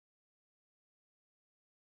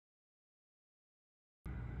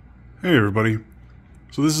Hey everybody,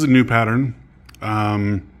 so this is a new pattern.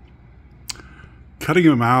 Cutting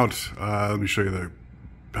them out, let me show you the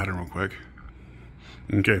pattern real quick.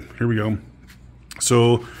 Okay, here we go.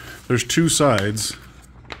 So there's two sides.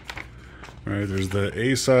 All right, there's the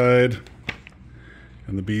A side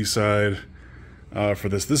and the B side for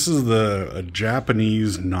this. This is a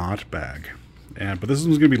Japanese knot bag, but this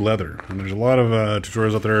one's gonna be leather. And there's a lot of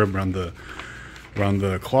tutorials out there around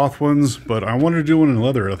the cloth ones, but I wanted to do one in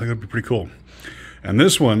leather. I think that'd be pretty cool. And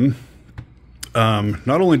this one,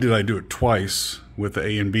 not only did I do it twice with the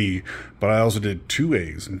A and B, but I also did two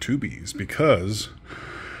A's and two B's because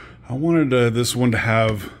I wanted this one to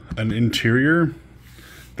have an interior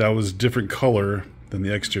that was different color than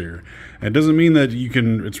the exterior. And it doesn't mean that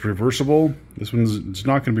it's reversible. It's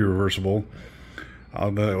not going to be reversible,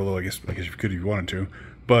 although I guess you could if you wanted to,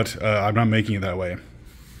 but I'm not making it that way.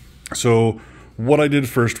 So what I did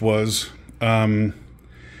first was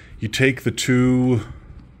you take the two,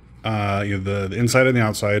 the inside and the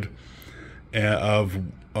outside of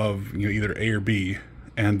either A or B,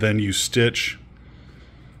 and then you stitch.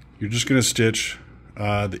 You're just going to stitch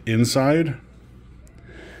the inside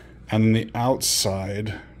and then the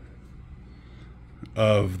outside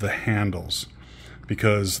of the handles,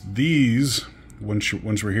 because these, once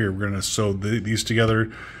we're here, we're going to sew these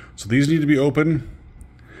together. So these need to be open,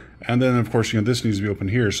 and then of course this needs to be open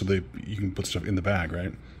here so that you can put stuff in the bag,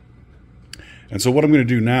 right? And so what I'm going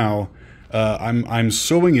to do now, I'm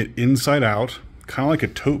sewing it inside out, kind of like a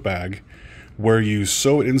tote bag, where you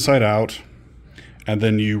sew it inside out and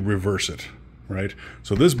then you reverse it, right?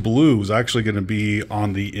 So this blue is actually going to be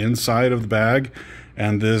on the inside of the bag,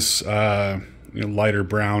 and this lighter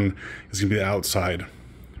brown is going to be the outside,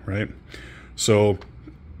 right? So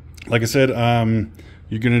like I said,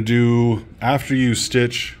 you're going to do, after you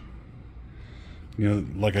stitch,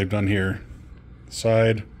 like I've done here,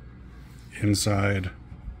 side, inside,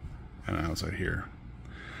 and outside here,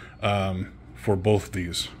 for both of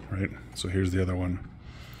these, right? So here's the other one.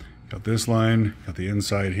 Got this line, got the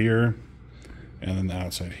inside here, and then the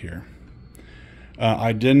outside here.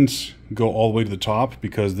 I didn't go all the way to the top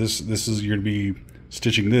because this is, you're gonna be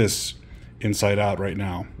stitching this inside out right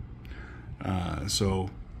now.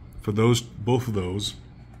 So for both of those,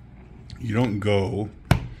 you don't go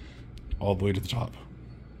all the way to the top.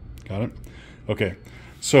 Got it? Okay,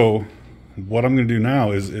 so what I'm going to do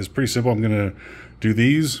now is pretty simple. I'm going to do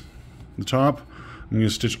these, the top. I'm going to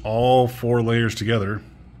stitch all 4 layers together,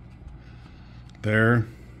 there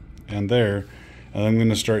and there, and I'm going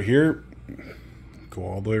to start here, go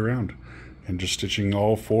all the way around, and just stitching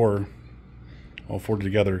all four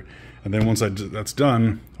together. And then once that's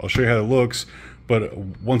done, I'll show you how it looks. But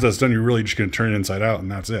once that's done, you're really just going to turn it inside out,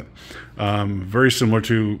 and that's it. Very similar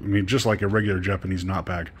to, just like a regular Japanese knot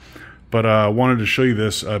bag. But I wanted to show you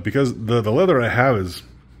this because the leather I have is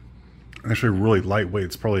actually really lightweight.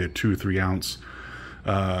 It's probably a 2 or 3 ounce,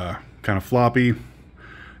 kind of floppy,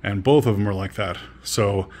 and both of them are like that.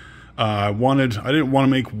 So I didn't want to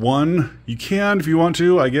make one. You can if you want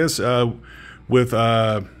to, I guess, with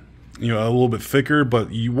a little bit thicker,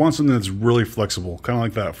 but you want something that's really flexible, kind of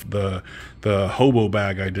like that the hobo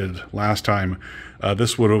bag I did last time.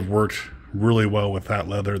 This would have worked really well with that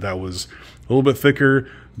leather that was a little bit thicker,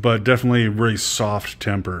 but definitely really soft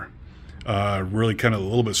temper. Really kind of a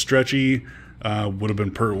little bit stretchy.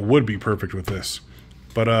 Would be perfect with this.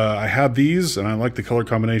 But I have these, and I like the color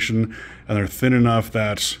combination, and they're thin enough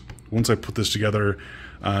that once I put this together,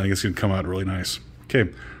 I think it's gonna come out really nice.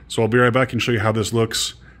 Okay, so I'll be right back and show you how this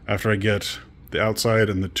looks after I get the outside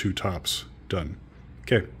and the 2 tops done.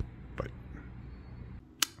 Okay, bye.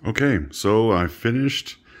 Okay, so I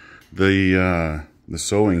finished the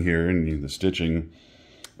sewing here and the stitching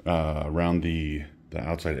around the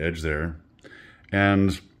outside edge there,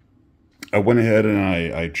 and I went ahead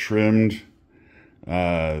and I trimmed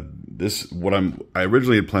this. I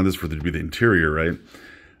originally had planned this to be the interior, right?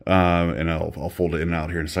 And I'll fold it in and out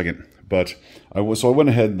here in a second. But I went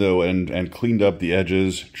ahead though and cleaned up the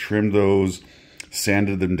edges, trimmed those,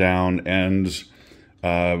 sanded them down, and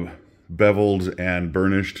beveled and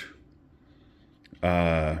burnished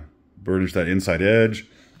that inside edge.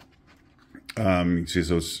 You can see,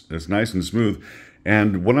 so it's nice and smooth.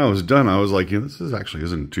 And when I was done, I was like, this actually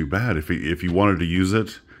isn't too bad. If you wanted to use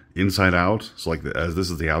it inside out, so like as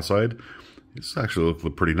this is the outside, this actually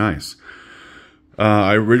looked pretty nice.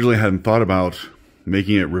 I originally hadn't thought about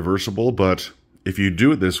making it reversible, but if you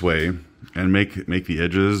do it this way and make the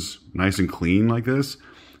edges nice and clean like this,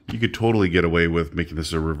 you could totally get away with making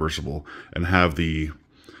this a reversible and have the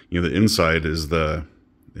inside is the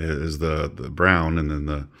brown, and then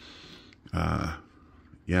the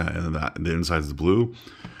inside is the blue.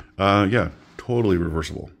 Yeah, totally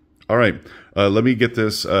reversible. All right, let me get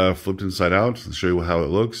this flipped inside out, show you how it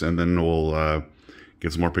looks, and then we'll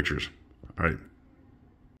get some more pictures. All right.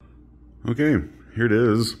 Okay, here it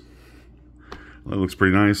is. Well, it looks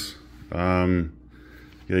pretty nice. Yeah,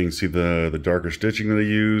 you can see the darker stitching that I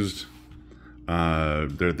used.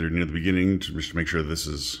 They're near the beginning just to make sure this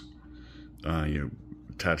is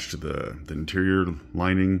attached to the interior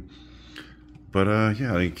lining. But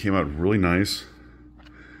yeah, it came out really nice.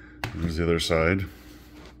 There's the other side.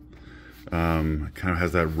 It kind of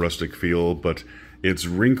has that rustic feel, but it's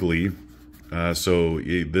wrinkly. So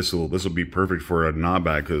this will be perfect for a knob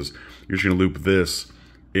bag, because you're just gonna loop this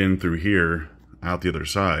in through here, out the other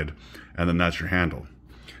side, and then that's your handle.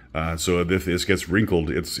 So if this gets wrinkled,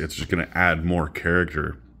 it's just gonna add more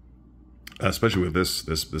character, especially with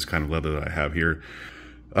this kind of leather that I have here.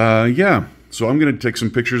 Yeah, so I'm gonna take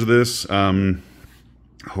some pictures of this.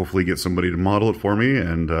 Hopefully get somebody to model it for me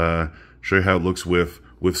and show you how it looks with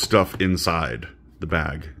stuff inside the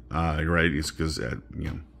bag. Right? It's because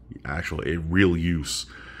actually a real use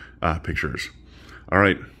pictures. All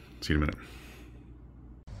right, see you in a minute.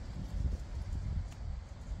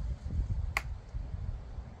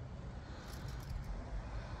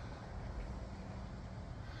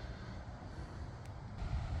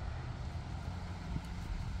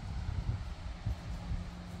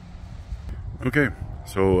 Okay,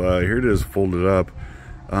 so here it is folded up.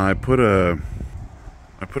 I put a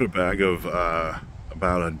bag of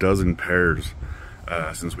about a dozen pears,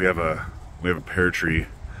 since we have a pear tree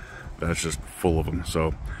that's just full of them.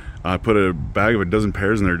 So I put a bag of a dozen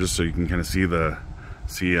pears in there just so you can kind of see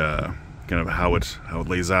kind of how it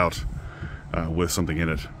lays out with something in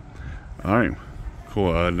it. All right,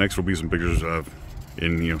 cool. Next will be some pictures of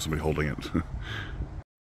somebody holding it.